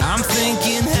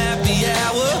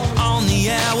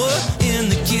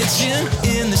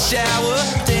shower,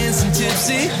 dancing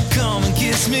tipsy. Come and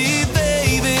kiss me,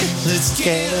 baby. Let's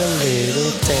get a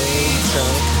little taste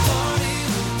of.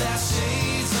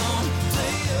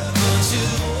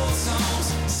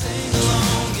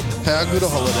 How good are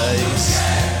holidays?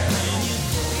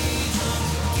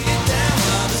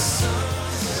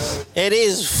 It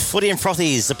is Footy and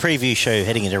Frothies, the preview show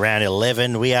heading into round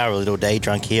 11. We are a little day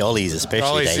drunk here. Ollie's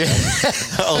especially day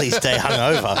drunk. Ollie's day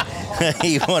hungover.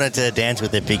 He wanted to dance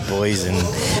with the big boys, and,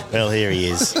 well, here he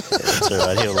is. It's all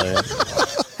right, he'll learn.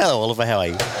 Hello, Oliver, how are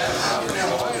you?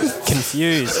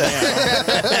 Confused.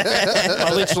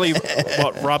 I literally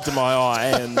rubbed in my eye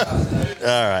and.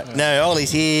 All right. No,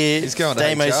 Ollie's here. He's going to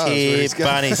Damo's HR's, here. he's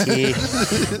going. Barney's here.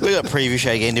 We've got a preview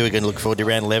show again. We're going to look forward to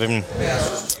round 11.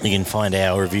 You can find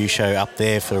our review show up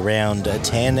there for round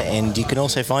 10, and you can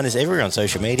also find us everywhere on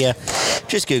social media.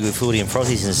 Just Google Footy and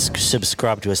Frothies and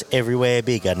subscribe to us everywhere.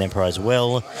 Beer Garden Empire as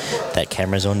well. That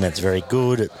camera's on. That's very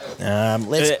good.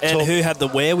 Let's and talk. who had the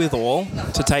wherewithal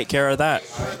to take care of that?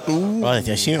 I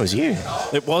assume it was you.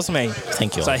 It was me.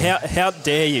 Thank you. So how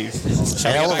dare you?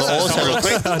 And Oliver also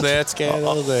looks, Let's get a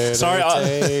little Sorry,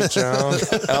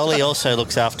 Ollie also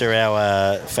looks after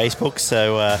our Facebook,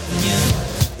 so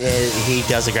yeah, he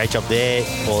does a great job there.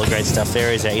 All the great stuff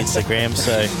there is our Instagram,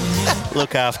 so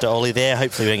look after Ollie there.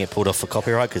 Hopefully we don't get pulled off for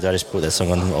copyright because I just put that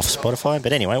song on off Spotify.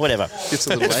 But anyway, whatever. Gets a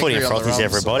little It's Footy and angry on the Frothies, rums.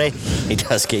 everybody.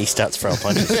 He starts throwing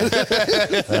punches. Sorry,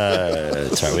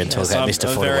 we're going to talk about Mr.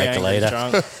 I'm Footy very later.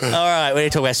 angry drunk. All right, we're going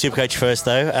to talk about Supercoach first,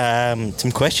 though.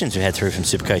 Some questions we had through from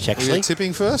Supercoach, Are we actually. going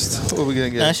tipping first? Or are we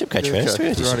going to get... Supercoach first. We're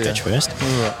going to do Rightio. Supercoach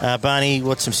first. Barney,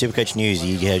 what's some Supercoach news?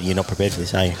 You're not prepared for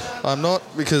this, are you? I'm not,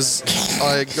 because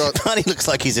I got... Barney looks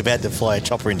like he's about to fly a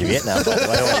chopper into Vietnam, by the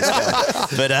way.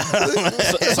 But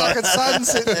It's like a sun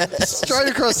sitting straight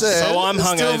across there. So I'm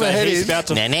Still my hungover. head He's in. about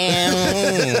to.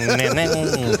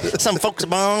 some folks are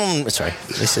born. Sorry,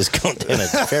 this has gone down a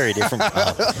very different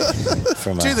path.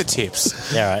 From Do the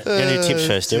tips. all right, we're gonna do tips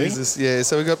first, do we? Jesus, yeah,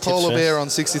 so we've got Polar first. Bear on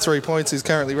 63 points, who's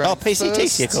currently running PCTC,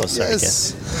 first. of course, sorry,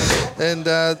 Yes. And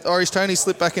Irish Tony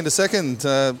slipped back into second.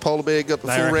 Polar Bear got the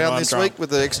They full reckon round I'm this drunk. week with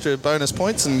the extra bonus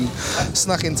points and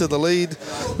snuck into the lead.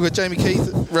 We've got Jamie Keith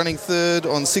running third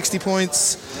on 60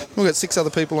 points. We've got 6 other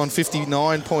people on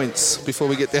 59 points before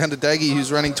we get down to Daggy,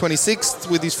 who's running 26th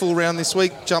with his full round this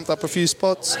week, jumped up a few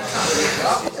spots.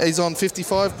 He's on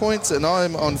 55 points, and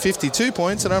I'm on 52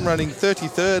 points, and I'm running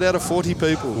 33rd out of 40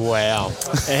 people. Wow.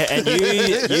 And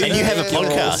you have a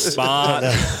podcast. Smart.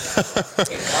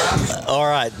 All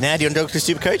right, now do you want to talk to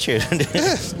Supercoach?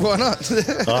 Why not?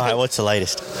 All right, what's the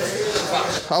latest?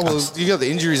 Oh, well, you got the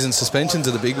injuries and suspensions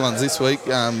are the big ones this week.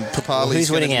 Papali's Who's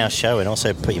gonna winning be- our show? And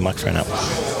also put your microphone up.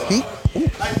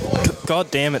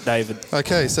 God damn it, David.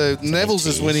 Okay, so Neville's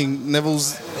is winning.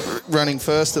 Neville's running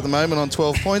first at the moment on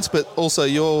 12 points, but also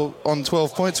you're on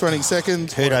 12 points running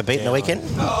second. Who did I beat in the weekend?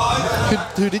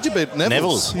 Who did you beat?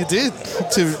 Neville's. You did,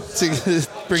 to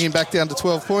bring him back down to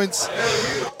 12 points.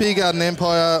 Beer Garden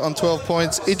Empire on 12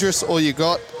 points. Idris All You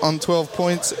Got on 12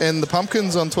 points. And the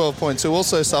Pumpkins on 12 points, who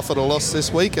also suffered a loss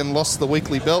this week and lost the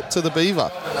weekly belt to the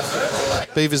Beaver.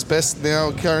 Beaver's Best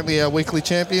now currently our weekly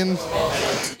champion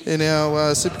in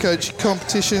our Supercoach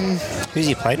competition. Who's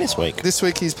he playing this week? This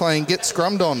week he's playing Get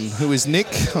Scrummed On, who is Nick.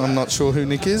 I'm not sure who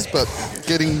Nick is, but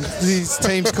his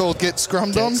team's called Get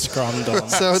Scrummed On. Scrummed on.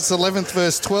 So it's 11th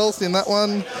versus 12th in that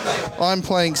one. I'm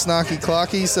playing Snarky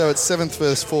Clarky, so it's 7th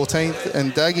versus 14th.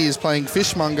 And Daggy is playing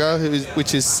Fishmonger,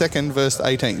 which is 2nd versus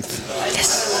 18th.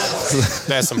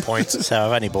 There's some points. So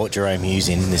I've only bought Jerome Hughes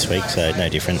in this week, so no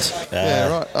difference. Yeah,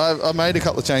 right. I made a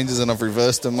couple of changes and I've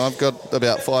reversed them. I've got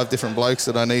about 5 different blokes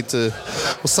that I need to...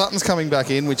 Well, Sutton's coming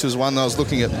back in, which was one I was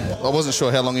looking at. I wasn't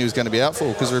sure how long he was going to be out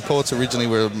for because reports originally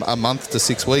were a month to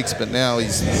 6 weeks, but now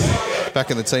he's back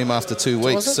in the team after 2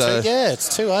 weeks. Yeah, it's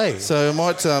 2A. So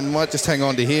I might just hang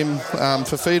on to him.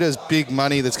 Fafita's big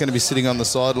money that's going to be sitting on the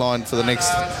sideline for the next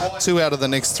 2 out of the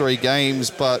next 3 games,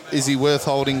 but is he worth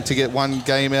holding to get 1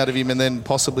 game out of him and then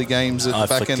possibly games at the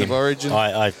back end of Origin?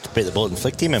 I beat the bullet and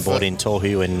flicked him and bought in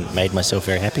Tohu and made myself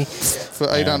very happy. For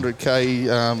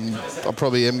 800k, I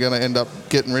probably am going to end up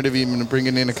getting rid of him and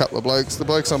bringing in a couple of blokes. The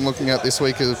blokes I'm looking at this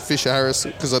week are Fisher Harris,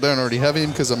 because I don't already have him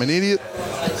because I'm an idiot.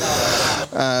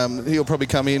 He'll probably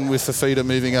come in with Fafita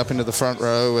moving up into the front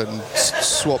row and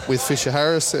swap with Fisher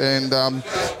Harris, and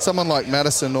someone like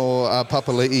Madison or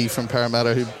Papali'i from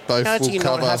Parramatta, who both How do will you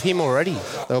cover. not have him already?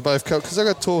 They'll both cover because I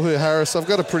got Tohu Harris. I've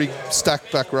got a pretty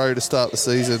stacked back row to start the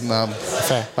season.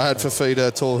 Fair. I had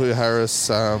Fafita, Tohu Harris,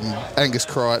 Angus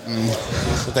Crichton,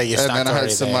 and then I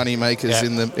had some money makers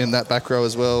in that back row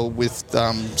as well with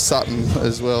Sutton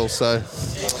as well. So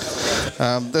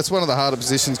That's one of the harder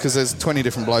positions because there's 20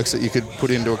 different blokes that you could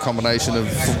put into a combination of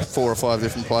 4 or 5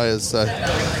 different players. So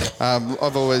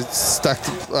I've always stacked,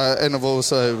 and I've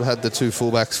also had the 2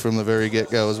 fullbacks from the very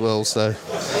get-go as well. So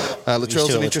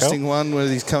Latrell's an interesting one where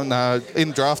he's coming.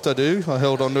 In draft, I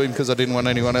held on to him because I didn't want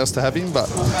anyone else to have him. But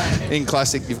in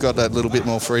Classic, you've got that little bit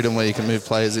more freedom where you can move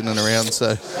players in and around.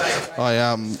 So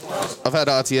I've had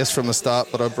RTS from the start,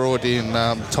 but I brought in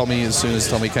Tommy as soon as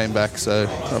Tommy came back. So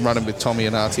I'm running with Tommy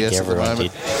and RTS at the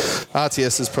moment.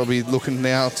 RTS is probably looking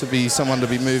now to be someone to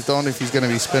be moved on if he's going to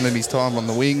be spending his time on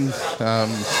the wing.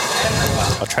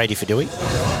 I'll trade you for Dewey.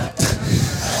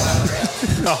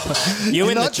 You in You're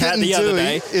the not chat getting the other Dewey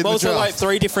day. in What the was it, draft. like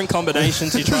 3 different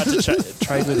combinations you tried to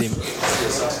trade with him?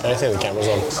 I don't think the camera's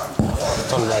on.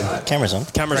 It's on red. Camera's on.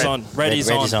 Camera's on. Red is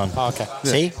on. Is on. Oh, okay.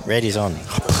 See? Red is on.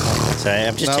 So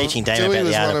I'm just teaching Dame Dewey about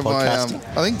was the art one of of my, podcasting.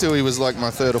 I think Dewey was like my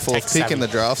 3rd or 4th Tech pick in the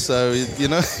savvy. draft, so you're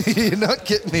not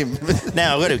getting him.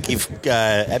 Now, I've got to give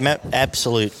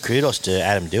absolute kudos to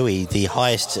Adam Dewey, the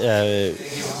highest, the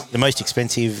most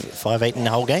expensive 5'8" in the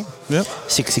whole game. Yep.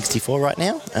 664 right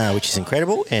now, which is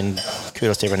incredible. And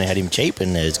kudos to everyone who had him cheap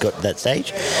and has got to that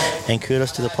stage. And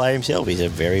kudos to the player himself. He's a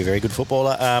very, very good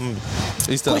footballer.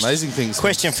 He's done amazing things.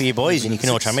 Question for you boys, and you can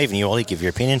all chime in, even you, Ollie, give your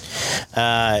opinion,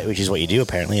 which is what you do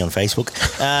apparently on Facebook.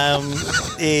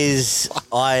 Is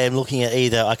I am looking at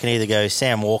I can either go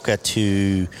Sam Walker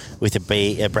with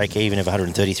a break even of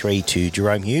 133 to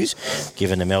Jerome Hughes,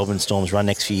 given the Melbourne Storms run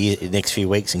next few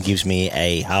weeks and gives me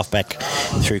a halfback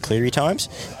through Cleary times,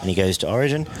 and he goes to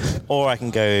Origin, or I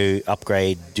can go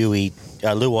upgrade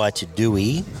Luai to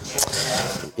Dewey.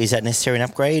 Is that necessary an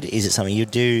upgrade? Is it something you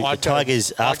do? The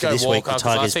Tigers, after this week, the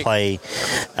Tigers play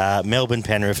Melbourne,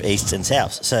 Penrith, East and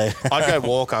South. So I'd go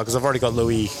Walker because I've already got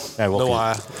Louis.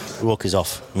 No, Walker's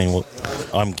off. I mean,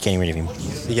 I'm getting rid of him.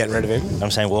 You're getting rid of him? I'm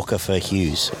saying Walker for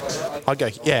Hughes. I'd go,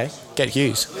 get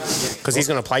Hughes because he's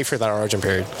going to play through that Origin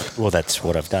period. Well, that's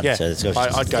what I've done. Yeah, So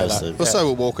I'd go that. Well, so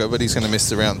will Walker, but he's going to miss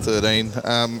the round 13.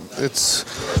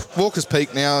 It's Walker's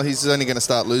peak now. He's only going to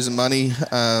start losing money.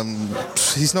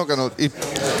 He's not going to...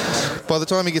 By the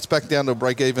time he gets back down to a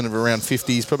break-even of around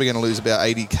 50, he's probably going to lose about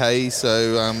 80k.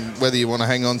 So whether you want to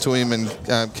hang on to him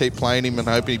and keep playing him and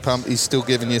hope he's still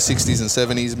giving you 60s and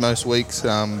 70s most weeks,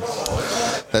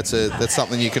 that's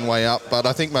something you can weigh up. But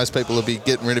I think most people will be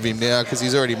getting rid of him now because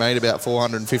he's already made about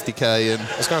 450k, and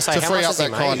I was gonna say, to how free much up has he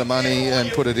that kind made? of money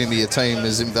and put it into your team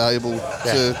is invaluable.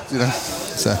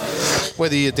 So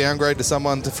whether you downgrade to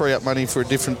someone to free up money for a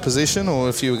different position, or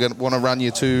if you want to run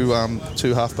your two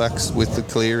halfbacks with the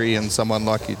Cleary and someone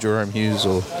like your Jerome Hughes,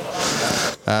 or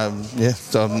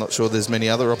so I'm not sure there's many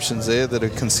other options there that are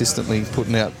consistently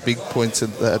putting out big points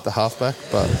at the halfback.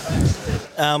 But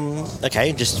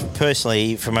okay, just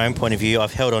personally, from my own point of view,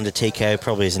 I've held on to TKO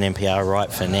probably as an NPR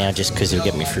right for now, just because it'll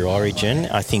get me through Origin.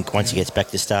 I think once he gets back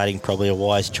to starting, probably a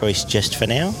wise choice just for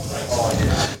now.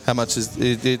 how much is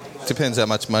it depends how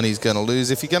much money he's going to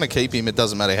lose. If you're going to keep him, it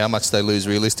doesn't matter how much they lose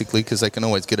realistically, because they can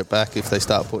always get it back if they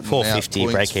start putting 450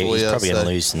 out break points even. for He's you, probably going so- to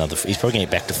lose another. He's probably going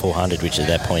to get back to 400, which at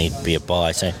that point he'd be a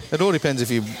buy. So It all depends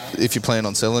if you plan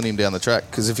on selling him down the track,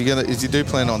 because if you do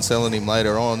plan on selling him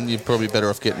later on, you're probably better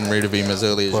off getting rid of him as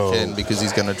early as you can, because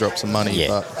he's going to drop some money. yeah,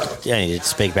 But the only to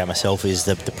speak about myself is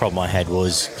the problem I had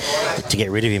was to get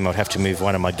rid of him, I'd have to move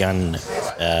one of my gun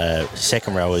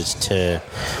second rowers to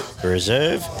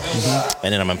reserve,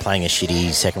 and then I'm playing a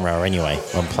shitty second rower anyway.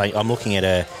 I'm looking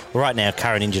at right now,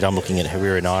 current injured. I'm looking at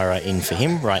Harira Naira in for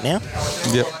him right now.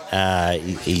 yep.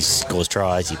 He scores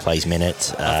tries, he plays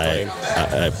minutes.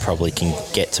 I probably can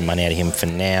get some money out of him for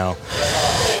now.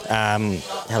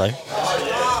 Hello.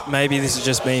 Maybe this is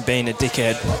just me being a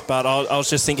dickhead, but I was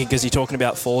just thinking, because you're talking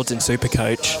about forwards in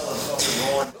Supercoach,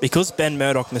 because Ben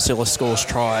Murdoch-Masila scores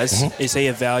tries, is he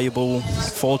a valuable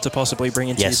forward to possibly bring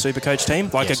into Yes. your Supercoach team?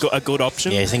 Like Yes. a good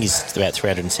option? Yeah, I think he's about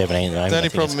 317 at the moment. The I only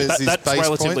think problem is That- his that's base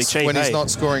relatively points. cheap, When he's hey?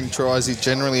 not scoring tries, he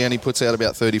generally only puts out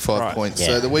about 35 Right. points. Yeah.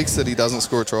 So the weeks that he doesn't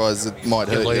score tries, it might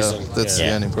hurt lose you. them. That's Yeah.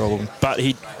 the only problem. But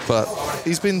he... But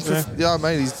he's been,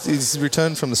 his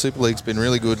return from the Super League's been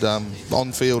really good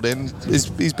on field, and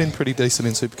he's been pretty decent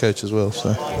in Supercoach as well.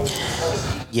 So,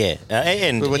 Yeah,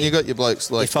 and but when you got your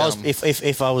blokes like, if I was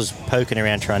if I was poking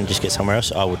around trying to just get somewhere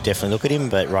else, I would definitely look at him.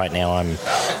 But right now, I'm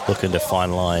looking to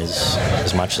finalise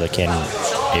as much as I can,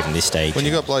 even this stage. when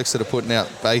you got blokes that are putting out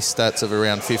base stats of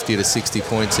around 50 to 60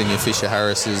 points in your Fisher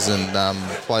Harrises and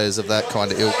players of that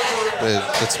kind of ilk,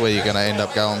 that's where you're going to end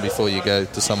up going before you go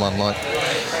to someone like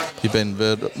Your Ben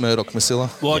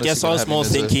Murdoch-Masila. Well, I Unless guess you're I gonna was have him more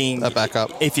as thinking a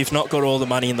backup. if you've not got all the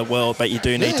money in the world, but you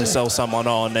do need to sell someone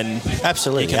on, then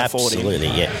Absolutely, you can afford him. absolutely,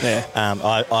 yeah.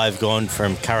 Yeah. I've gone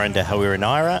from Curran to Hawira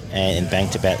Naira and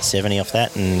banked about 70 off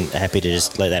that, and happy to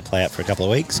just let that play out for a couple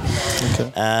of weeks.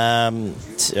 Okay.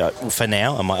 So, for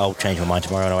now, I'll change my mind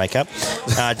tomorrow when I wake up.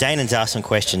 Danon's asked some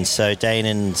questions. So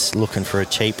Danon's looking for a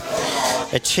cheap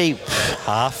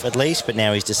half at least, but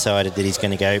now he's decided that he's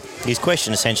going to go. His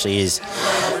question essentially is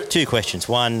two questions.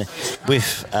 One,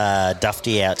 with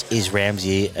Dufty out, is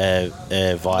Ramsey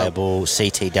a viable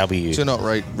CTW? Do not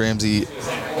rate Ramsey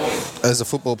as a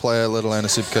football player, let alone a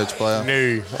Supercoach player.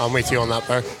 No, I'm with you on that,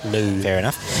 bro. No. Fair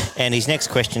enough. And his next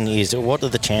question is, what are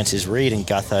the chances Reid and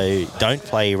Gutho don't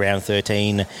play round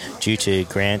 13 due to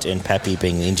Grant and Pappy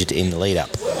being injured in the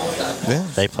lead-up? Yeah.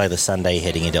 They play the Sunday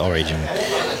heading into Origin.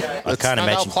 I can't No,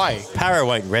 imagine. they'll play. Para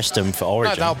won't rest them for No,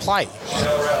 Origin. they'll play.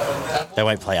 They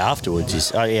won't play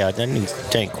afterwards. I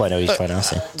don't quite know what he's trying to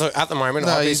ask there. Look, at the moment,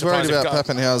 No, I'd be he's worried surprised about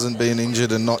if Pappenhausen being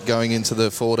injured and not going into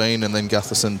the 14, and then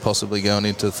Gutherson possibly going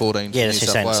into 14 for Yeah, New that's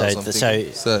South what Wales. I'm I'm saying.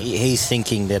 thinking. So he's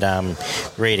thinking that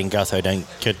Reid and Gutho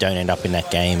don't end up in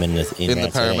that game in in the round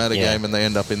 13, Parramatta yeah. game, and they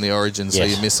end up in the Origin, so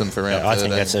Yes. you miss them for round I 13.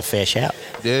 think that's a fair shout.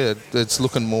 Yeah, it's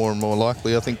looking more and more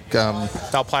likely. I think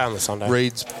they'll play on the Sunday.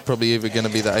 Reid's probably either going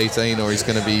to be the 18 or he's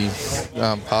going to be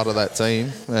part of that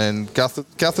team. And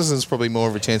Gutherson's probably more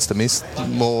of a chance to miss,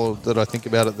 more that I think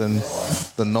about it than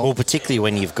not. Well, particularly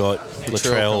when you've got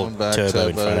Latrell, coming back, Turbo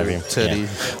in front of him. Teddy. Yeah.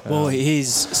 Well,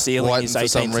 his ceiling Whiten, is for 18th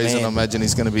some reason, I man. imagine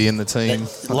he's going to be in the team.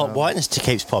 Whiteness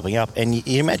keeps popping up, and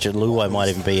you imagine Luai might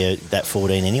even be that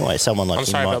 14 anyway. Someone like I'm him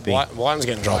sorry, might but be. Whiten's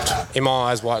getting dropped. In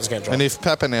my eyes, Whiten's getting dropped. And if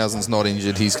Pappenhausen's not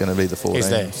injured, he's going to be the 14. He's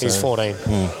there. He's so- 14.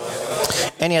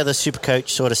 Any other Supercoach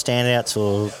sort of standouts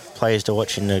or players to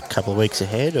watch in a couple of weeks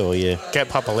ahead, or you? Get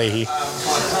Papali'i.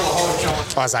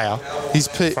 Isaiah. He's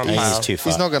From He's too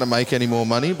far. He's not going to make any more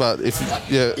money, but if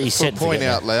He said point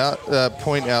forget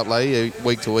outlay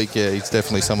week to week, he's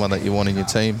definitely someone that you want in your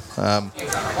team. I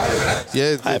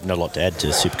have not a lot to add to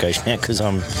the Supercoach now because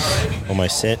I'm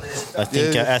almost set. I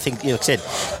think, like I said,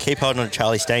 keep holding on to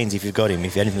Charlie Staines if you've got him.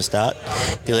 If you had him from the start,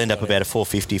 he'll end up about a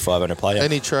 450, 500 player.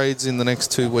 Any trades in the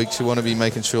next 2 weeks, you want to be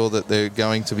making sure that they're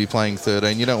going to be playing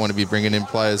 13. You don't want to be bringing in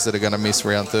players that are going to miss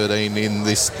round 13 in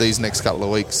these next couple of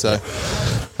weeks. So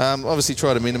obviously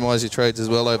try to minimise your trades as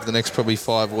well over the next probably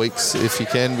 5 weeks if you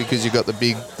can, because you've got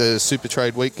the super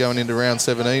trade week going into round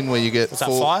 17 where you get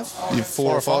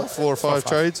four or five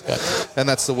trades, and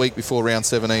that's the week before round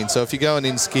 17. So if you're going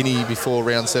in skinny before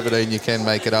round 17, you can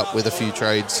make it up with a few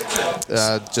trades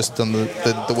just on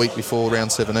the week before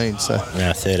round 17. So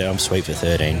No, 13. I'm sweet for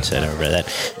 13, so don't worry about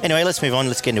that. Anyway, let's move on.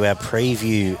 Let's get into our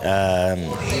preview.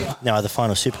 Now, the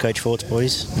final Supercoach thoughts,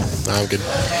 boys. No, I'm good.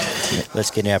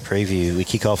 Let's get into our preview. We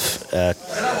kick off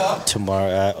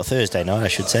tomorrow, or Thursday night, I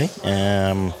should say,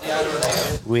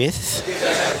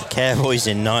 with Cowboys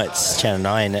and Knights, Channel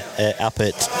 9, up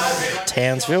at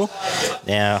Townsville.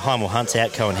 Now, Heimel Hunt's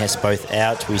out, Cohen Hess both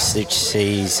out. We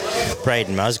sees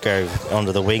Braden Musgrove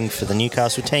onto the wing for the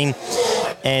Newcastle team,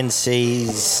 and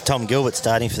sees Tom Gilbert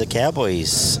starting for the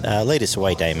Cowboys. Lead us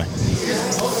away, Damo.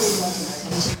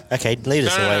 Okay, lead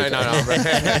us away. No.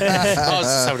 I was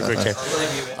just having a quick check.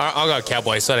 I'll go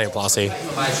Cowboys 13 plus here.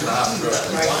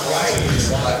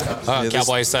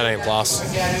 Cowboys 13 plus.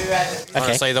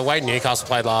 Honestly, the way Newcastle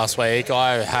played last week,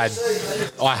 I had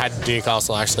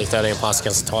Newcastle actually 13 plus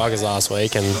against the Tigers last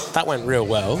week, and that went real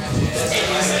well.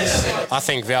 I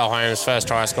think Val Holmes, first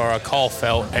try scorer, Cole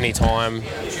Felt anytime.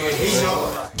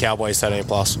 Cowboys 13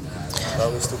 plus.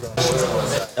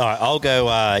 All right, I'll go.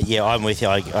 I'm with you.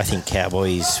 I think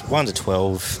Cowboys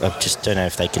 1-12. I just don't know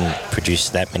if they can produce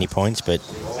that many points, but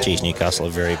geez, Newcastle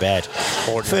are very bad.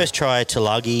 First try to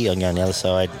Luggy. I'm going on the other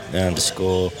side to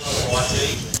score.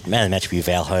 Man of the match will be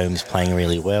Val Holmes playing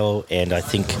really well, and I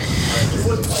think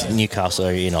Newcastle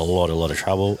are in a lot of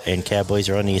trouble, and Cowboys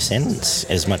are on the ascendance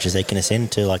as much as they can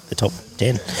ascend to like the top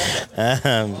 10.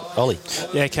 Ollie.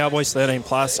 Yeah, Cowboys 13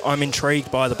 plus. I'm intrigued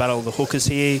by the battle of the hookers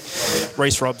here.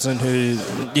 Reece Robson, who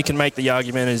you can make the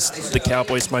argument is the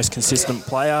Cowboys' most consistent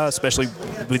player, especially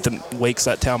with the weeks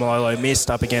that Taumalolo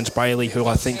missed up against Brayley, who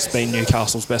I think's been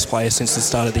Newcastle's best player since the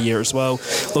start of the year as well.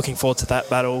 Looking forward to that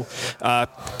battle.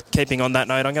 Keeping on that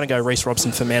note, I'm going to go Reece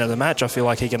Robson for man of the match. I feel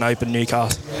like he can open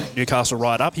Newcastle Newcastle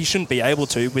right up. He shouldn't be able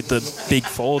to with the big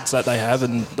forwards that they have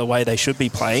and the way they should be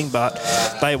playing, but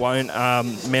they won't.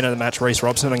 Man of the match, Reece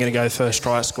Robson. I'm going to go first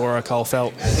try scorer, Cole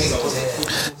Felt.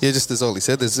 Yeah, just as Ollie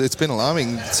said, it's been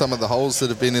alarming some of the holes that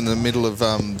have been in the middle of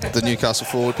the Newcastle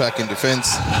forward pack in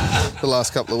defence the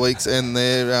last couple of weeks, and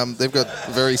they've got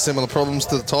very similar problems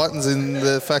to the Titans in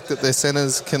the fact that their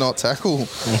centres cannot tackle.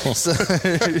 So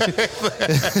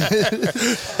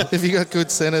if you got good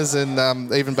centres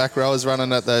and even back rowers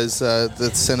running at those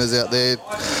the centres out there,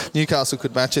 Newcastle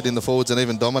could match it in the forwards and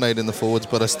even dominate in the forwards,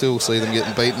 but I still see them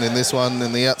getting beaten in this one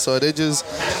in the outside edges.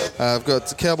 I've got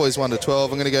the Cowboys 1-12.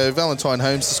 I'm going to go Valentine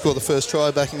Holmes to score the first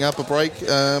try, backing up a break,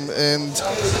 and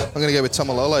I'm going to go with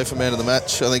Tomalolo for man of the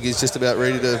match. I think he's just about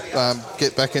ready to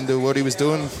get back into what he was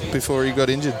doing before he got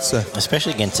injured. So,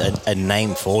 especially against a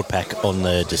named forward pack on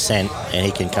the descent, and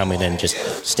he can come in and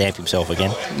just stamp himself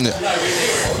again.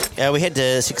 Yeah. We had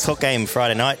the 6 o'clock game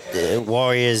Friday night,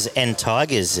 Warriors and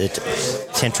Tigers at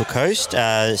Central Coast.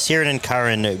 Siren and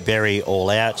Curran Berry all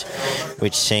out,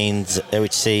 which sees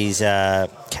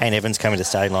Kane Evans coming to the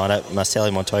starting lineup, Marcelo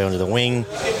Montoya onto the wing,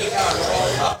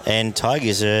 and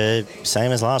Tigers are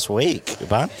same as last week.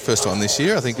 But first time this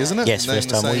year, I think, isn't it? Yes, first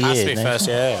time all year. Has to be first,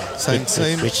 yeah. Same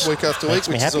team week after week,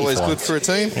 which is always good for a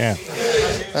team. Yeah.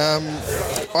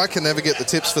 I can never get the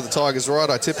tips for the Tigers right.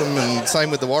 I tip them, and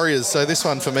same with the Warriors. So this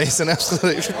one for me is an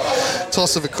absolute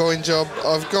toss of a coin job.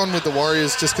 I've gone with the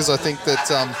Warriors just because I think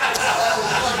that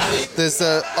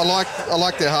I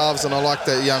like their halves, and I like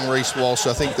that young Reece Walsh.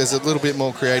 I think there's a little bit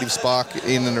more creative spark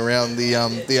in and around the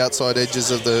outside edges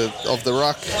of the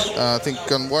ruck. I think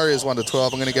on Warriors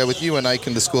 1-12, I'm going to go with Ewan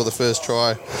Aiken to score the first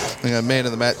try. Man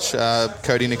of the match,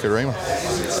 Cody Nikorima.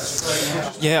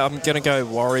 Yeah, I'm going to go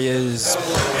Warriors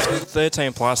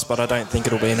 13 plus, but I don't think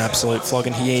it'll be an absolute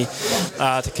flogging here.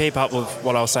 To keep up with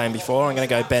what I was saying before, I'm going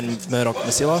to go Ben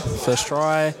Murdoch-Masila, first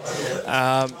try.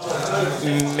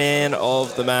 Man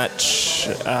of the match,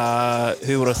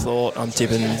 who would have thought? I'm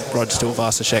tipping Roger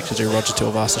Tuivasa-Sheck to do Roger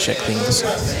Tuivasa-Sheck things.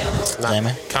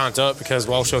 No, can't do it because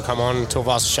Walsh will come on,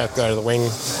 Tuivasa-Sheck go to the wing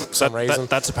for some reason.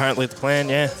 That's apparently the plan,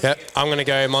 yeah. Yep, I'm going to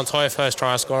go Montoya first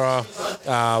try scorer,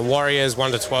 Warriors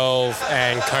 1-12,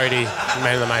 and Cody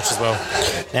man of the match as well.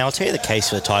 Now, I'll tell you the case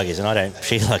for the Tigers, and I don't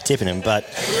feel like tipping them, but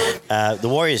the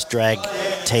Warriors drag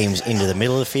teams into the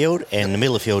middle of the field, and the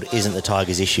middle of the field isn't the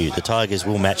Tigers' issue. The Tigers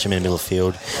will match them in the middle of the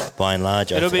field by and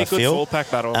large. It'll be a good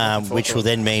full-pack battle. Which will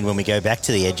then mean when we go back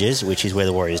to the edges, which is where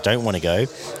the Warriors don't want to go,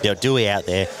 they'll Dewey out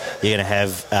there, you're going to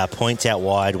have points out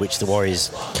wide, which the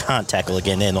Warriors can't tackle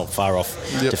again. They're not far off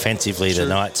defensively, the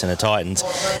Knights and the Titans.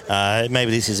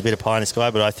 Maybe this is a bit of pie in the sky,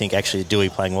 but I think actually Dewey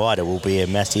playing wider will be a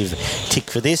massive tick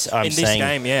for this. In this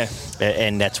game, yeah.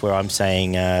 And that's where I'm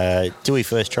saying Dewey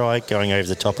first try, going over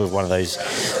the top of one of those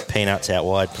peanuts out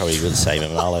wide, probably with Save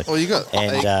Malalo. Well, you got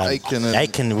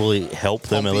Aiken will help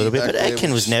them a little bit, but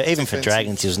Aiken was never, even for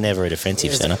Dragons, he was never a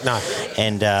defensive centre. No,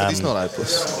 and but he's not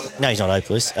hopeless. No, he's not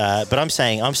hopeless. But I'm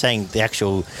saying the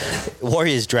actual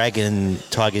Warriors, Dragon,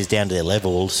 Tigers down to their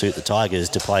level will suit the Tigers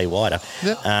to play wider.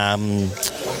 Yep.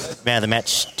 Man of the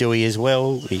match, Dewey as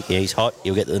well. He's hot.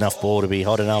 He'll get enough ball to be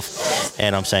hot enough.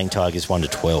 And I'm saying Tigers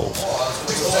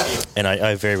 1-12. And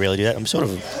I very rarely do that. I'm sort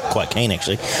of quite keen,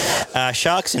 actually.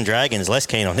 Sharks and Dragons, less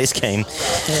keen on this game.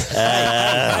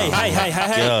 Hey.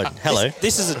 God, hello.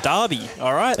 This is a derby,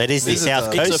 all right? It is the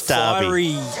South Coast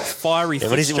derby. Fiery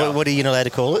What is it? What are you not allowed to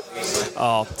call it?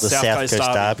 Oh, the South Coast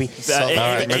derby.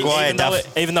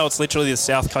 Even though it's literally the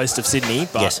south coast of Sydney.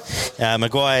 But yes.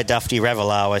 Maguire, Dufty,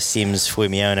 Ravalawa, Sims,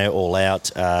 Fuimiono all out.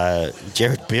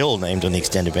 Jared Bill named on the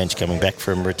extended bench coming back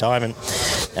from retirement.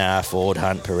 Ford,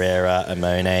 Hunt, Pereira,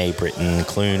 Amone, Britton,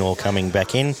 Clune all coming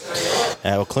back in.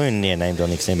 Clune named on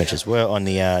the extended bench as well on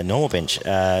the normal bench.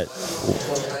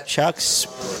 Sharks,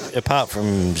 apart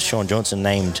from Sean Johnson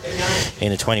named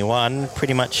in a 21,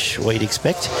 pretty much what you'd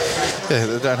expect. Yeah,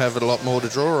 they don't have a lot more to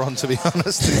draw on, to be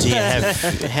honest. Do you have?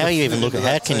 How you even look at?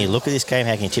 How can you look at this game?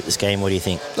 How can you tip this game? What do you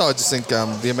think? No, I just think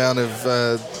the amount of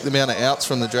outs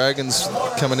from the Dragons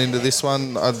coming into this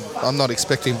one, I'm not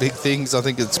expecting big things. I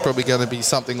think it's probably going to be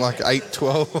something like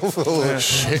 8-12 or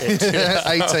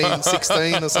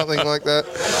 18-16 or something like that.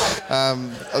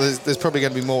 There's probably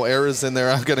going to be more errors than there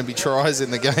are going to be tries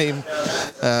in the game.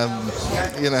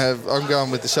 I'm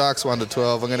going with the Sharks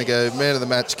 1-12. I'm going to go man of the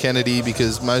match Kennedy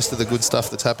because most of the good stuff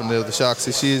that's happened to the Sharks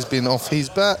this year has been off his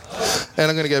bat. And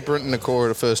I'm going to go Brenton Nakora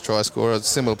to first try scorer. It's a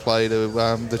similar play to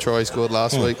the try he scored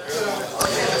last week.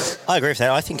 I agree with that.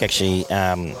 I think actually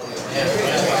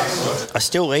I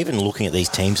still, even looking at these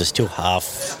teams, I still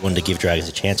half want to give Dragons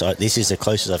a chance. This is the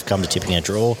closest I've come to tipping a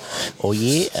draw all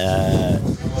year.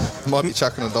 Might be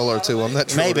chucking $1 or $2 on that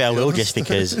draw. Maybe I will, just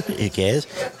because who cares.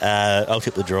 I'll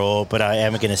tip the draw, but I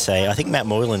am going to say I think Matt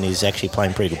Moylan is actually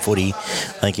playing pretty good footy.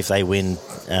 I think if they win,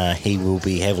 he will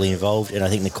be heavily involved, and I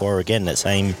think Nakora again, that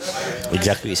same,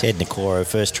 exactly what you said, Nakora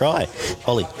first try.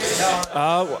 Holly.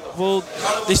 Well,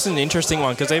 this is an interesting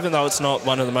one because even though it's not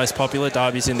one of the most popular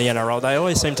derbies in the NRL, they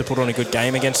always seem to put on a good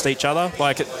game against each other.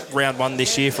 Like at round 1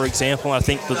 this year, for example, I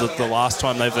think the last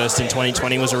time they versed in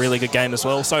 2020 was a really good game as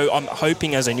well. So I'm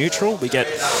hoping as a neutral we get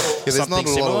there's something not a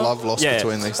similar. lot of love lost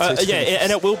between these two teams.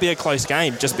 And it will be a close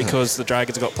game just because the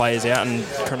Dragons have got players out and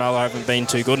Cronulla haven't been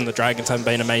too good and the Dragons haven't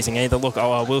been amazing either. Look,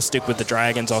 I will stick with the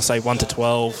Dragons. I'll say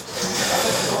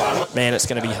 1-12. Man, it's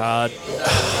going to be hard.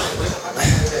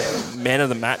 Man of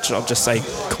the match, I'll just say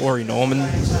Corey Norman,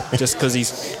 just because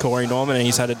he's Corey Norman and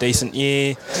he's had a decent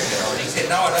year.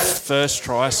 First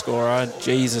try scorer,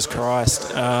 Jesus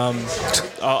Christ.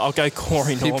 I'll go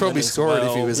Corey Norman. He'd probably score it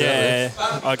if he was out there.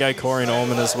 Yeah, I'll go Corey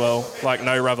Norman as well. Like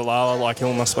no Ravalawa, like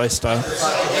Hilma's supposed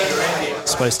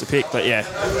to pick. But yeah,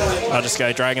 I'll just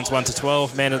go Dragons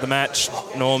 1-12. Man of the match,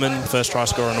 Norman. First try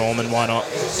scorer, Norman. Why not?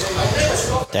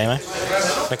 Damo?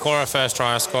 Nakora first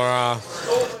try scorer.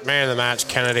 Man of the match,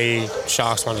 Kennedy.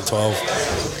 Sharks 1-12.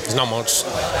 There's not much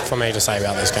for me to say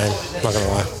about this game. Not going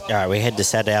to lie. All right, we head to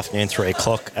Saturday afternoon, 3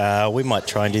 o'clock. We might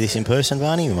try and do this in person,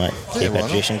 Barney. We might keep our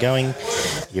tradition going.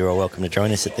 You're all welcome to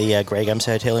join us at the Grey Gums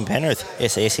Hotel in Penrith.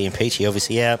 SASE and Peachy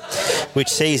obviously out, which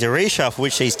sees a reshuffle,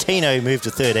 which sees Tino move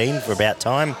to 13 for about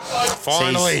time.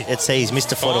 Finally. It sees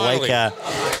Mr. Fodawaker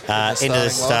into the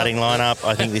starting lineup.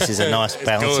 I think this is a nice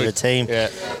balance of the team.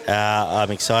 Yeah. I'm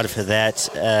excited for that.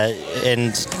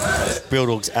 And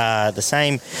Bulldogs are the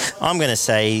same. I'm going to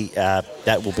say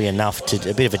that will be enough to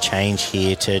a bit of a change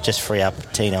here to just free up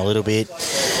Tino a little bit.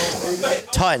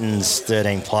 Titans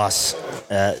 13 plus.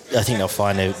 I think they'll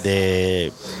find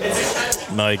their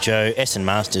mojo. Essen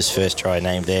Masters first try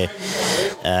named there.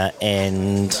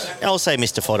 And I'll say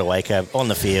Mr. Fodawaker on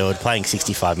the field, playing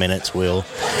 65 minutes, will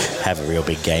have a real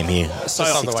big game here. So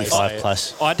 65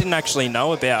 plus. I didn't actually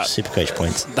know about Supercoach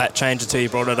points. that change until you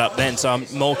brought it up then, so I'm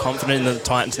more confident in the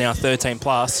Titans now 13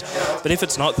 plus. But if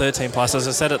it's not 13 plus, as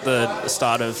I said at the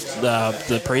start of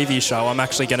the preview show, I'm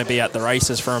actually going to be at the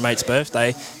races for a mate's birthday.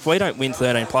 If we don't win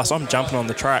 13 plus, I'm jumping on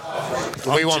the track.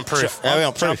 We want proof. We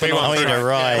want proof. I want you to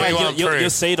ride. We want proof. You'll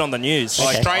see it on the news.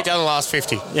 Straight down the last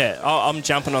 50. Yeah, I'm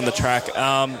jumping on the track.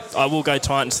 I will go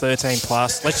Titans 13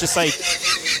 plus. Let's just say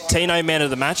Tino man of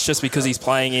the match just because he's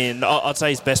playing in, I'd say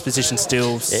his best position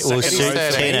still. It will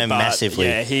suit Tino massively.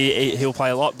 Yeah, he'll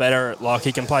play a lot better. Like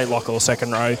he can play lock or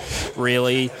second row,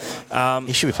 really.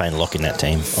 He should be playing lock in that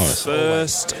team, honestly.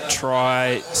 First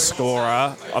try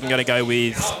scorer, I'm going to go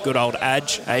with good old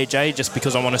AJ, just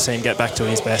because I want to see him get back to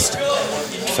his best.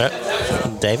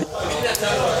 David?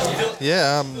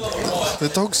 Yeah, the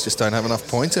Dogs just don't have enough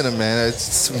points in them, man.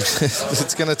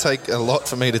 It's going to take a lot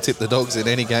for me to tip the Dogs in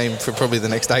any game for probably the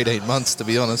next 18 months, to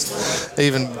be honest.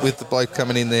 Even with the bloke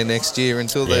coming in there next year,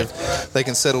 until they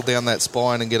can settle down that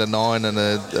spine and get a 9 and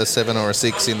a 7 or a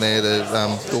 6 in there,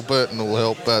 well, Burton will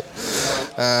help. But,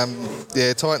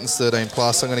 Titans 13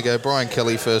 plus. I'm going to go Brian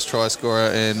Kelly, first try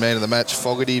scorer, and man of the match,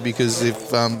 Fogarty, because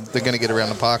if they're going to get around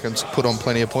the park and put on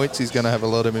plenty of points, he's going to have a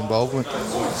lot of involvement.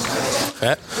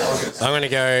 Yeah. I'm going to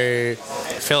go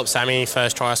Philip Sammy,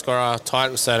 first try scorer,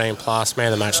 Titans 13 plus,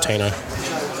 man of the match, Tino.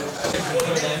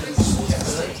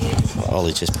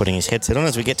 Ollie's just putting his headset on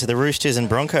as we get to the Roosters and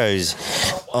Broncos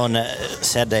on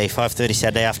Saturday, 5:30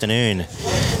 Saturday afternoon.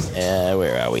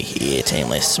 Where are we here? Team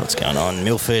list. What's going on?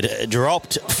 Milford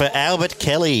dropped for Albert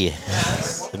Kelly,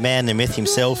 the man, the myth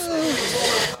himself.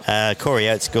 Corey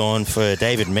Oates gone for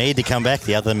David Mead to come back,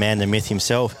 the other man, the myth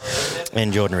himself.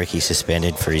 And Jordan Ricky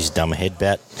suspended for his dumb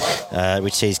headbutt,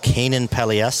 which sees Keenan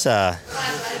Paliasa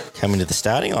coming to the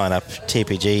starting lineup.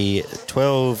 TPG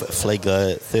 12,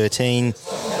 Flegler 13.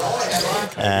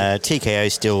 TKO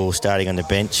still starting on the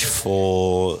bench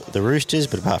for the Roosters,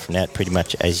 but apart from that, pretty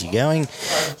much as you're going.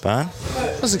 Barn?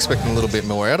 I was expecting a little bit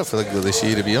more out of Flegler this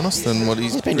year, to be honest, than what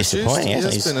he's been disappointing,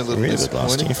 hasn't he? He's been a little really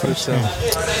disappointing. good last year for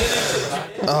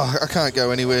I can't go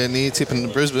anywhere near tipping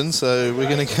Brisbane, so we're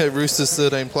going to go Roosters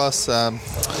 13 plus.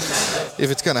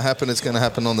 if it's going to happen, it's going to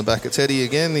happen on the back of Teddy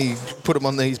again. He put him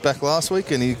on his back last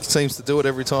week, and he seems to do it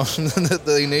every time that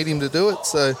they need him to do it.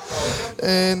 So,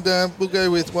 and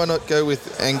why not go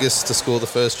with Angus to score the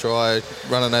first try,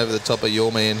 running over the top of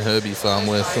your man Herbie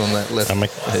Farmworth on that left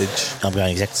edge. I'm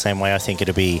going exactly the same way. I think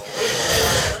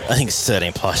it's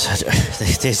 13 plus.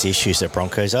 There's issues at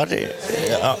Broncos.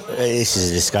 This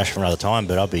is a discussion for another time,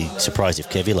 but I'd be surprised if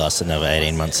Kevy lasts another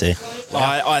 18 months there.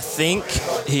 I think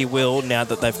he will now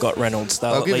that they've got Reynolds.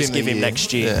 They'll at least give him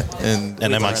next year. Yeah. And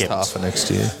they might get half of next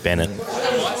year. Bennett.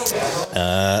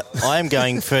 I'm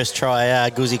going first try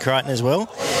Guzzi Crichton as well.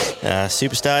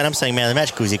 Superstar, and I'm saying man of the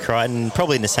match Guzzi Crichton,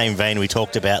 probably in the same vein we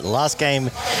talked about the last game.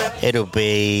 It'll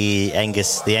be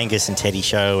the Angus and Teddy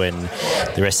show, and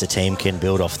the rest of the team can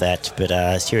build off that.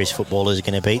 But serious footballers are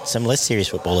going to beat some less serious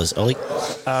footballers. Ollie?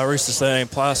 Roosters 13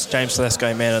 plus, James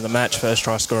Tedesco man of the match, first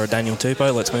try scorer Daniel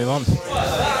Tupou. Let's move on.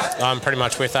 I'm pretty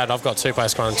much with that. I've got Tupou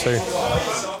scoring 2.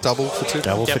 Double for Tupou.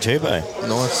 Double for Tupou.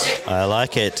 Nice. I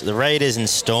like it. The Raiders and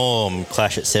Storm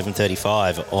clash at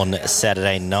 7:35 on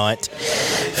Saturday night.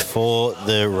 For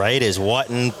the Raiders,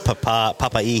 Whiten,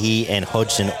 Papai'i and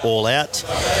Hodgson all out.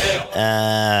 What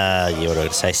do I got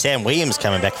to say? Sam Williams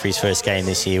coming back for his first game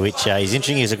this year, which is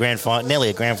interesting. He was nearly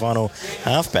a grand final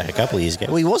halfback a couple of years ago.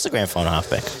 Well, he was a grand final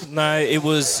halfback. No, it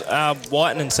was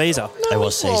Whiten and Caesar. It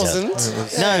was Caesar.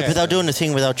 No, but they were doing the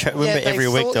thing where remember every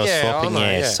week they were swapping.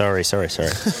 Sorry.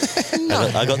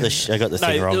 I got the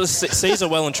thing wrong. It was Caesar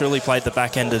well and truly played the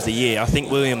back end of the year. I think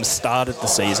Williams started the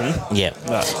season. Yeah.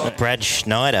 Brad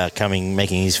Schneider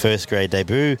making his first grade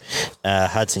debut.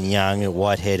 Hudson Young,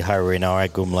 Whitehead, Harinara,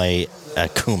 Gumle,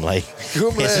 Emre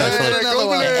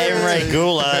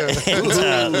Gula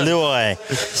and Luai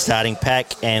starting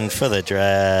pack. And for the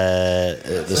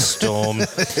Storm,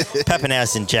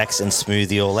 Papenhuyzen, Jackson,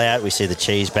 Smoothie all out. We see the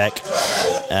cheese back.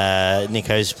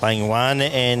 Nico's playing 1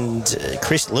 and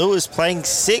Chris Lewis playing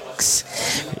 6.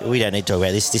 We don't need to talk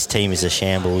about this. This team is a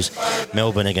shambles.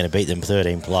 Melbourne are going to beat them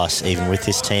 13 plus even with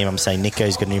this team. I'm saying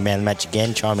Nico's going to do man of the match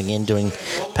again, chiming in, doing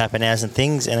Papenhuyzen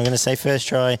things. And I'm going to say first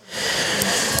try.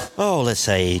 Let's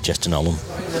say Justin Olam.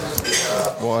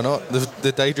 Why not?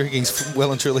 The day drinking's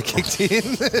well and truly kicked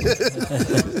in.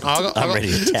 I'm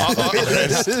ready to tap.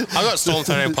 I got Storm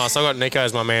 13 plus. I got Nico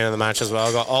as my man of the match as well.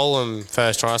 I got Olam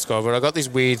first try score, but I got this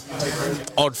weird,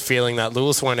 odd feeling that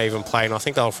Lewis won't even play, and I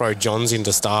think they'll throw Johns in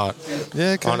to start.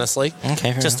 Yeah, okay. Honestly.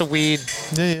 Okay. Just a weird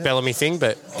Bellamy thing,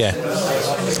 but yeah.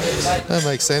 That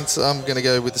makes sense. I'm going to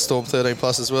go with the Storm 13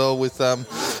 plus as well with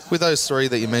those 3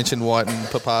 that you mentioned, White and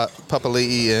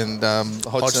Papali'i and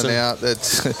Hodgson out.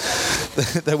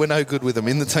 They were no good with them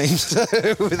in the team. So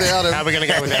without him, how are we going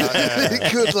to go without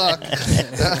him? Good luck.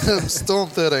 Storm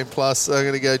 13 plus. I'm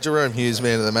going to go Jerome Hughes,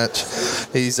 man of the match.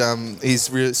 He's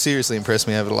seriously impressed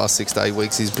me over the last 6 to 8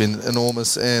 weeks. He's been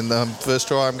enormous. And first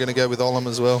try, I'm going to go with Olam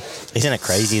as well. Isn't it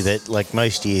crazy that like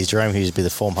most years Jerome Hughes would be the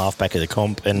form halfback of the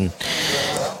comp, and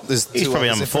he's probably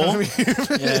number 4.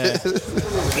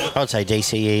 I'd say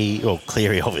DCE or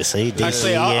Cleary, obviously.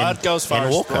 DCE I'd go as far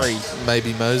as Walker. 3.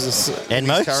 Maybe Moses. And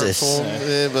Moses.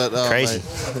 Crazy.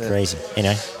 Crazy.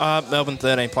 Melbourne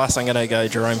 13 plus. I'm going to go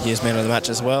Jerome Hughes man of the match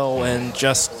as well. And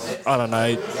just, I don't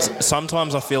know,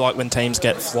 sometimes I feel like when teams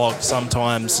get flogged,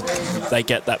 sometimes they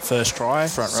get that first try.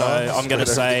 So I'm going to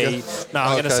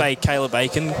say, Caleb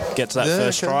Bacon gets that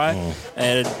first try,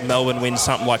 and Melbourne wins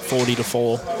something like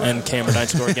 40-4, and Canberra don't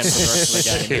score again for the rest of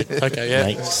the game. Okay, yeah.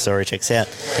 Mate, sorry, checks out.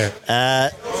 Okay.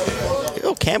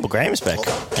 Campbell Graham's back.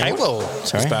 Campbell?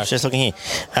 Sorry, just looking here.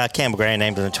 Campbell Graham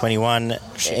named on the 21.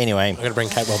 Anyway. I'm going to bring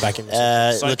Campbell back in.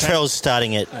 Latrell's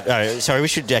starting at... we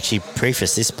should actually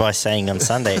preface this by saying on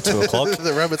Sunday at 2 o'clock it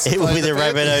will be the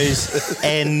Rabbitohs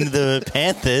and the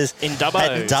Panthers in Dubbo.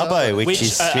 At Dubbo, which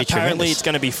is apparently tremendous. it's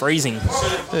going to be freezing.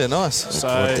 Yeah, nice. So,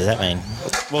 what does that mean?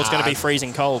 Well, it's going to be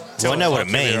freezing cold. Well, I know what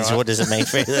it means. Right. What does it mean?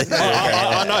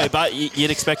 I know, but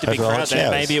you'd expect a big crowd there.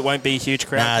 Maybe it won't be a huge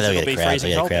crowd. Nah, they'll get a crowd. They'll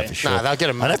get a crowd for sure. Nah, they'll get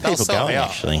them. I know people going,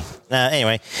 actually.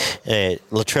 Anyway,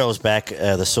 Latrell's back.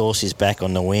 The Source is back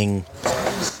on the wing.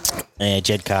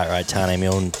 Jed Cartwright, Tane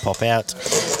Milne pop out.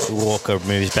 Walker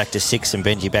moves back to 6 and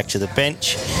Benji back to the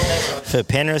bench. For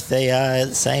Penrith, they are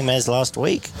the same as last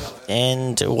week.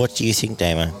 And what do you think,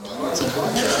 Damo?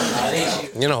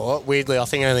 You know what? Weirdly, I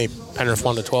think only Penrith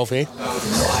 1-12 here.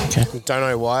 Okay. Don't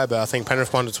know why, but I think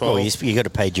Penrith 1-12. Well, you got to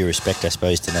pay due respect, I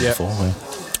suppose, to number 4.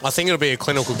 I think it'll be a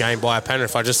clinical game by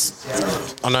Penrith. I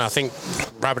think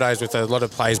Rabbitohs with a lot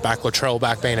of players back, Latrell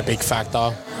back being a big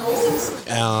factor.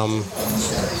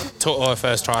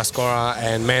 first try scorer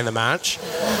and man of the match,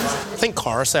 I think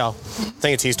Coruscant. I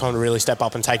think it's his time to really step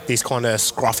up and take this kind of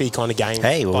scruffy kind of game.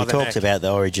 Hey, well, by we the talked neck. about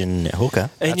the Origin hooker.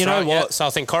 And you know Right, what? yeah. So I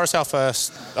think Coruscant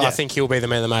first. Yeah. I think he'll be the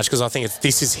man of the match because I think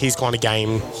this is his kind of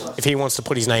game. If he wants to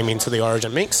put his name into the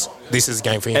Origin mix, this is a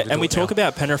game for him. And we talk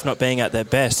about Penrith not being at their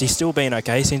best. He's still been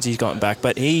okay since he's gotten back,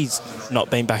 but he's not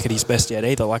been back at his best yet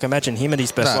either. Like, imagine him at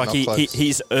his best. No, like, not close.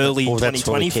 he's early Well, that's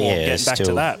 2020 what we form, care, getting back to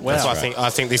still. that. Wow. That's why I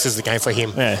think this is the game for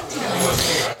him. Yeah.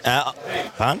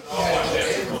 Pardon?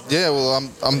 Yeah, well,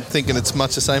 I'm thinking it's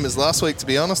much the same as last week, to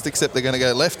be honest, except they're going to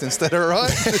go left instead of right.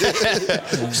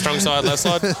 Strong side, left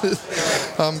side.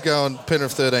 I'm going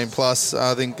Penrith 13 plus.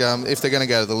 I think if they're going to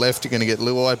go to the left, you're going to get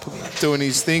Luai doing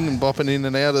his thing and bopping in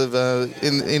and out of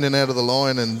in and out of the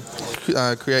line and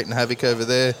creating havoc over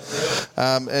there.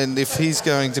 And if he's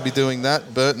going to be doing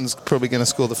that, Burton's probably going to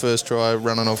score the first try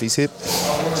running off his hip.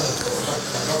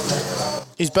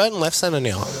 Is Burton left centre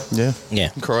now? Yeah. Yeah.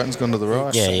 Crichton's gone to the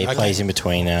right. Yeah, he Okay. plays in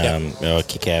between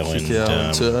Kikau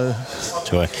and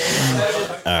Toy.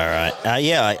 All right.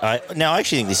 I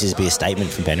actually think this is be a statement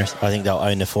from Penrith. I think they'll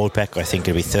own the forward pack. I think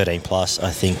it'll be 13 plus.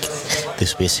 I think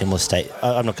this will be a similar state.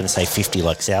 I'm not going to say 50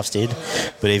 like Souths did,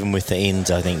 but even with the ends,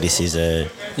 I think this is a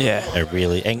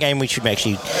really and game we should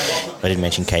actually. I didn't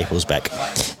mention Capel's back.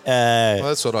 Well,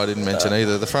 that's what I didn't mention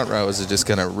either. The front rowers are just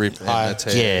going to rip and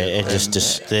tear. Yeah, and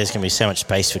just there's going to be so much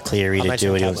space for Cleary to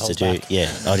do what he wants to do. back.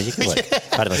 Yeah. Oh, did you? Good work.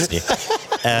 I didn't listen to you.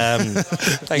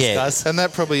 Thanks, yeah. guys. And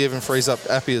that probably even frees up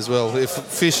Appy as well. If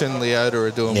Fish and Leota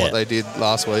are doing what they did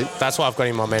last week. That's why I've got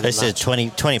him on man of It's the a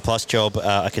match. 20 plus job.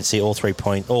 I can see all three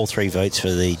votes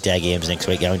for the Dag Ams next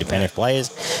week going to Penrith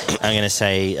players. I'm going to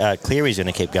say Cleary's going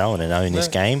to keep going and own this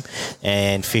game,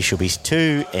 and Fish will be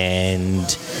 2,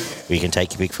 and we can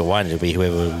take your pick for 1. It'll be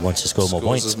whoever wants to score more Scores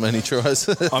points. as many tries.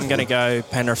 I'm going to go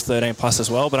Penrith 13 plus as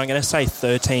well, but I'm going to say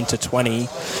 13 to 20. I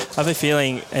have a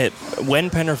feeling when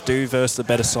Penrith do versus the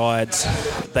better sides,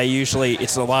 they usually,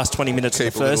 it's the last 20 minutes of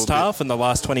Keep the a little first bit. half and the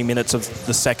last 20 minutes of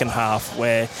the second half,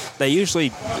 where they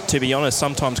usually, to be honest,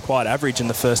 sometimes quite average in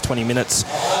the first 20 minutes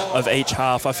of each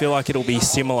half. I feel like it'll be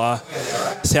similar.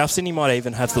 South Sydney might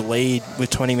even have the lead with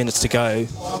 20 minutes to go,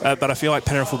 but I feel like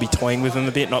Penrith will be toying with them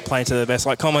a bit, not playing to their best.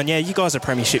 Like, come on, yeah, you guys are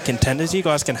premiership contenders. You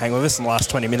guys can hang with us in the last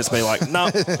 20 minutes. Be like, no,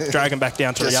 drag them back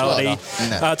down to Just reality.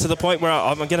 like To the point where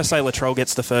I'm going to say Latrell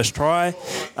gets the first try,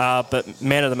 but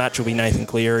man of the match will be Nathan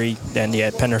Cleary. And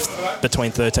yeah, Penrith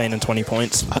between 13 and 20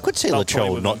 points. I could see They'll play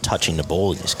Latrell with not touching the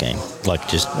ball in this game. Like,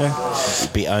 just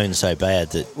be owned so bad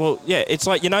that... Well, yeah, it's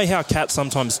like, you know how cats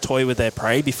sometimes toy with their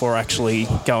prey before actually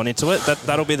going into it?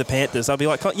 That'll be the Panthers. They'll be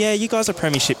like, oh, yeah, you guys are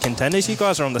premiership contenders. You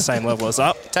guys are on the same level as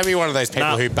up. Don't be one of those people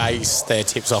Nah. who base their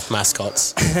tips off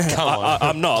mascots. Come on.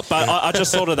 I'm not, but I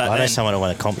just thought of that I know then. someone will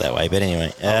want to comp that way, but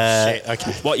anyway. Shit,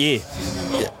 okay. What year?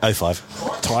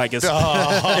 05. Tigers.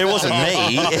 It wasn't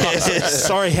me.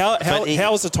 Sorry, how he-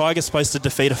 was the Tigers supposed to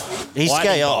defeat a He's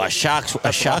lightning going, bolt? a shark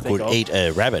That's what I would think of. eat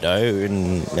a rabbit,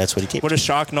 and that's what he tipped. Would a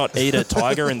shark not eat a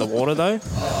tiger in the water, though?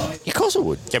 Of course it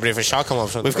would. Yeah, but if a shark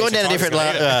comes off... We've gone down a different...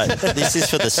 this is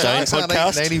for the Stone Sharks aren't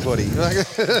podcast. eating anybody.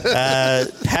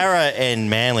 Para and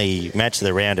Manly, match of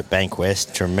the round at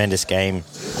Bankwest. Tremendous game.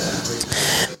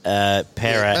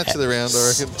 Para... match of the round, I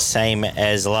reckon. Same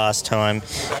as last time.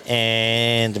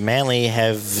 And Manly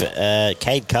have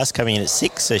Cade Cuss coming in at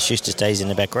 6, so Schuster stays in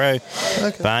the back row.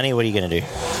 Okay. Barney, what are you going to do?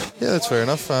 Yeah, that's fair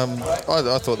enough. I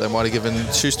thought they might have given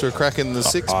Schuster a crack in the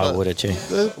 6. I but would have too.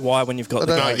 Why, when you've got I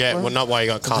the don't No, yeah, well, not why you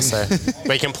got Cuss there.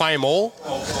 But you can play them all.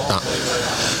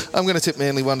 I'm going to tip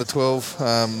Manly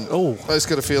 1-12. I just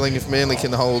got a feeling if Manly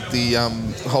can hold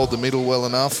the middle well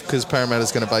enough, because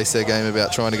Parramatta's going to base their game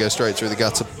about trying to go straight through the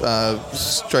guts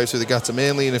of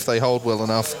Manly, and if they hold well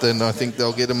enough, then I think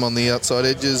they'll get them on the outside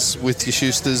edges with your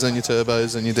Schusters and your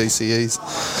Turbos and your DCEs.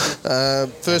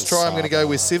 First try, I'm going to go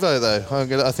with Sivo though.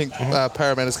 I think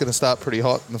Parramatta's going to start pretty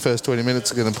hot in the first 20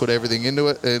 minutes. Are going to put everything into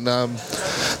it, and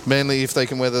Manly, if they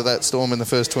can weather that storm in the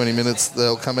first 20 minutes,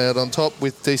 they'll come out on top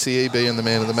with DCE being the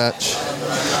man of the match,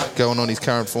 going on his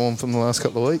current form from the last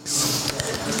couple of weeks.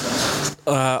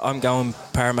 I'm going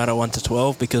Parramatta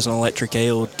 1-12 because an electric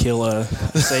eel would kill a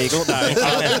seagull. No,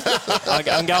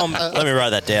 I'm going. Let me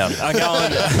write that down. I'm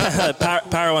going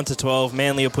Para 1-12.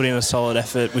 Manly will put in a solid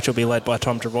effort, which will be led by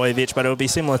Tom Trbojevic, but it will be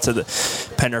similar to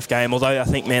the Penrith game. Although I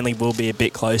think Manly will be a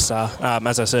bit closer.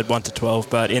 As I said, 1-12,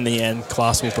 but in the end,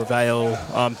 class will prevail.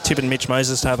 Tipping Mitch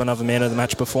Moses to have another man of the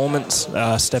match performance,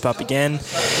 step up again,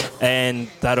 and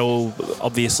that'll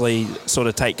obviously sort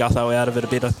of take Gutho out of it a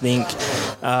bit. I think.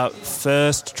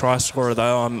 First try scorer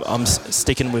though, I'm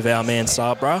sticking with our man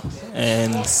Sabra,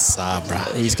 and Sabra.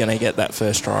 he's going to get that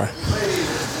first try.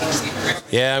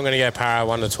 Yeah, I'm going to go Para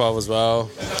 1-12 as well.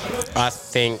 I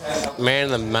think man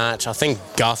of the match, I think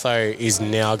Gutho is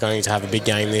now going to have a big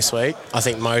game this week. I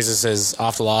think Moses is,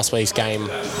 after last week's game,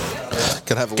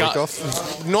 Can have a week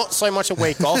off. not so much a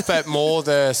week off, but more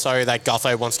so that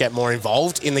Gutho wants to get more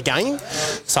involved in the game.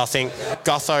 So I think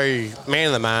Gutho, man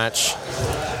of the match,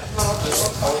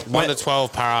 1 to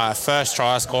 12 para, first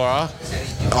try scorer.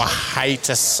 I hate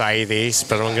to say this,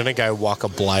 but I'm going to go Waka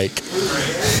Blake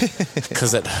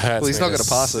because it hurts. Well, he's me not going to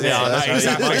pass it. Yeah, I know,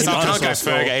 exactly. So I can't go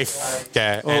score.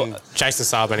 Ferg. And Jason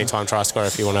Saab anytime try scorer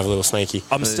if you want to have a little sneaky.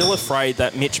 I'm still afraid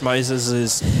that Mitch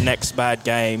Moses' next bad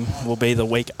game will be the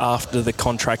week after the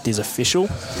contract is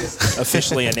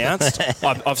officially announced.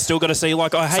 I've still got to see.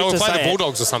 Like, I hate So we'll to play say the it.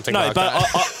 Bulldogs or something No, like but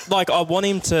that. I want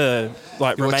him to You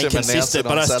watch remain him announce consistent. it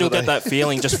But on I still Saturday. get that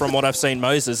feeling just from what I've seen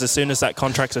Moses. As soon as that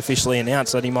contract's officially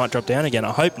announced, that he might drop down again.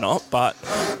 I hope not, but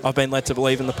I've been led to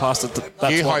believe in the past that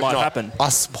that's You what hope might not. happen. I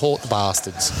support the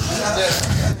bastards.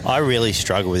 I really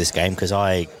struggle with this game because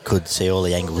I could see all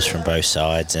the angles from both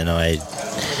sides, and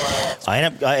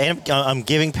I'm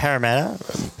giving Parramatta,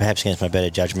 perhaps against my better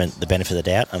judgment, the benefit of the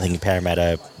doubt. I'm thinking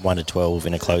Parramatta 1 to 12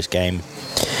 in a close game.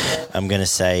 I'm going to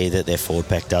say that their forward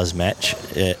pack does match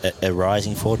a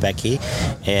rising forward pack here,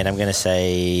 and I'm going to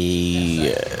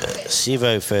say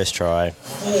Sivo first try,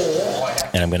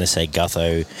 and I'm going to say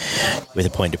Gutho with a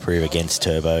point to prove against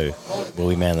Turbo will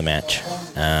be man of the match.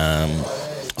 I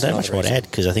don't have much more to add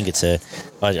because I think it's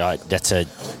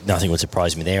nothing would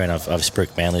surprise me there, and I've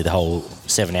spruiked Manly the whole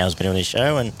 7 hours been doing this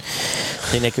show, and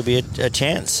I think there could be a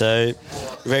chance. So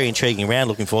very intriguing round.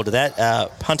 Looking forward to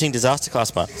that. Punting disaster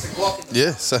class, Mark.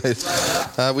 Yeah, so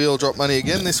we all dropped money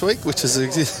again this week, which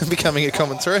is becoming a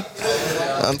common thread.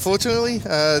 Unfortunately,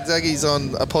 Daggy's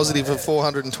on a positive of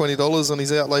 $420 on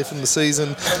his outlay from the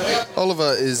season.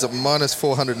 Oliver is minus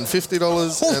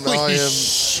 $450, and I am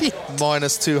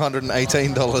minus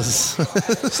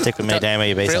 $218. Stick with me, Damo.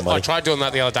 You beat I somebody. tried doing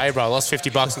that the other day, bro. I lost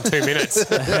 $50 in 2 minutes.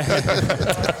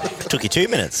 Took you 2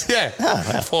 minutes. Yeah.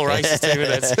 4 races, 2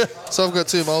 minutes. So I've got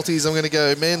 2 multis. I'm going to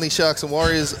go Manly, Sharks and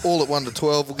Warriors, all at 1 to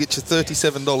 12. We'll get you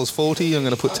 $37.40. I'm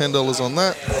going to put $10 on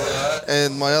that.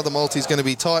 And my other multi is going to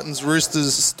be Titans,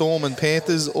 Roosters, Storm and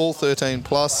Panthers, all 13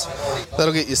 plus.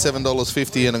 That'll get you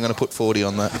 $7.50, and I'm going to put 40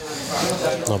 on that.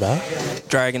 Not bad.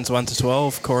 Dragons 1 to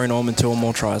 12. Corey Norman 2 or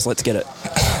more tries. Let's get it.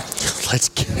 Let's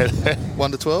get it.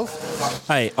 1 to 12.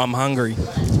 Hey, I'm hungry.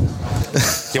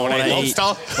 You want to eat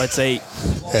lobster? Let's eat.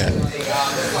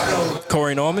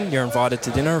 Corey Norman, you're invited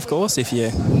to dinner, of course, if you...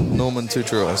 Norman 2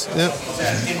 tries. Yep.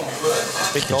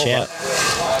 Big Good shout.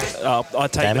 I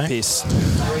take Damo? the piss.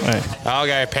 I'll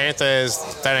go Panthers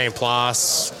 13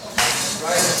 plus.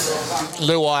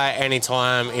 Luai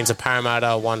anytime into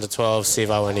Parramatta 1 to 12.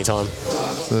 Sivo anytime.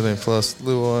 13 plus.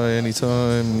 Luai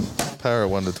anytime. Para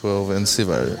 1 to 12 and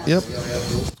Sivo. Yep.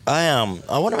 I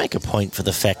want to make a point for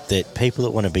the fact that people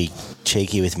that want to be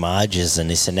cheeky with margins and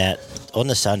this and that, on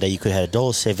the Sunday you could have had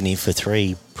 $1.70 for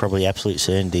 3 probably absolute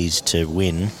certainties to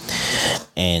win,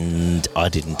 and I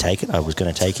didn't take it. I was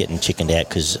going to take it and chickened out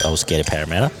because I was scared of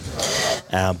Parramatta.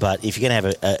 But if you're going to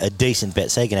have a decent bet,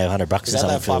 say you're going to have $100 Is or that something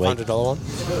that for the week. $500 one?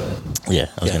 Yeah,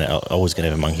 I was going to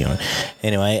have a monkey on it.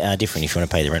 Anyway, different if you want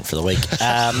to pay the rent for the week.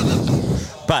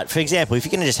 But for example, if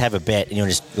you're going to just have a bet and you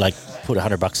want to just like put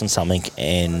 $100 on something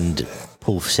and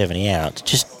pull 70 out,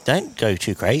 just don't go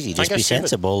too crazy. Just go be stupid.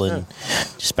 sensible and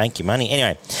just bank your money.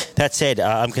 Anyway, that said,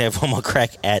 I'm going to have one more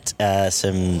crack at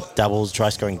some doubles, try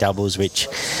scoring doubles, which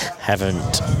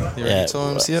haven't. Many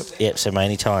times, yep. Yep, so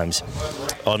many times.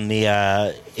 On the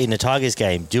in the Tigers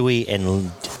game, Dewey and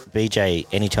BJ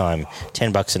anytime,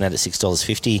 $10 on that at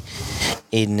 $6.50.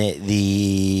 In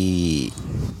the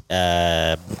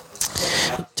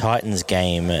Titans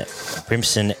game,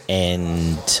 Brimson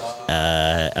and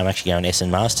I'm actually going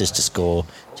Essen Masters to score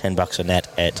 $10 on that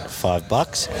at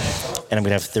 $5. And I'm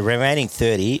going to have the remaining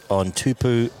 30 on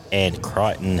Tupu and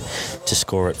Crichton to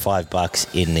score at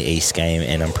 $5 in the East game,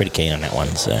 and I'm pretty keen on that one.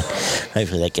 So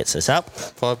hopefully that gets us up.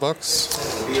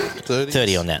 $5.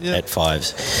 30 on that at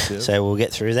 5s. Yep. So we'll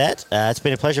get through that. It's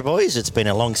been a pleasure, boys. It's been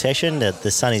a long session.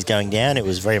 The sun is going down. It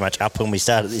was very much up when we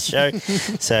started this show.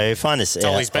 So find us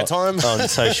Dolly's bedtime. on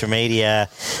social media,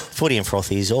 Footy and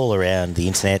Frothies all around the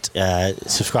internet.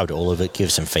 Subscribe to all of it.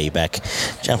 Give some feedback.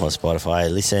 Jump on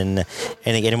Spotify. Listen.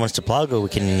 Anyone wants to plug, or we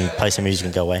can play some music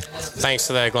and go away? Thanks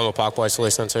to the Glenmore Park boys for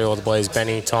listening to all the boys,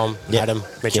 Benny, Tom, Yep. Adam,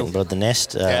 Mitchell. Getting the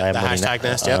nest. Yeah, I'm the winning hashtag that.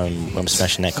 nest, yep. I'm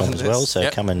smashing that comp as well, so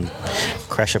Yep. come and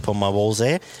crash up on my walls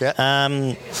there. Yep.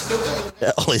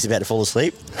 Ollie's about to fall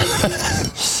asleep.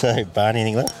 So, Barney,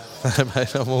 anything left?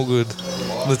 Mate, I'm all good.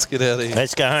 Let's get out of here.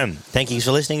 Let's go home. Thank you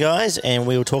for listening, guys, and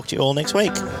we will talk to you all next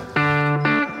week.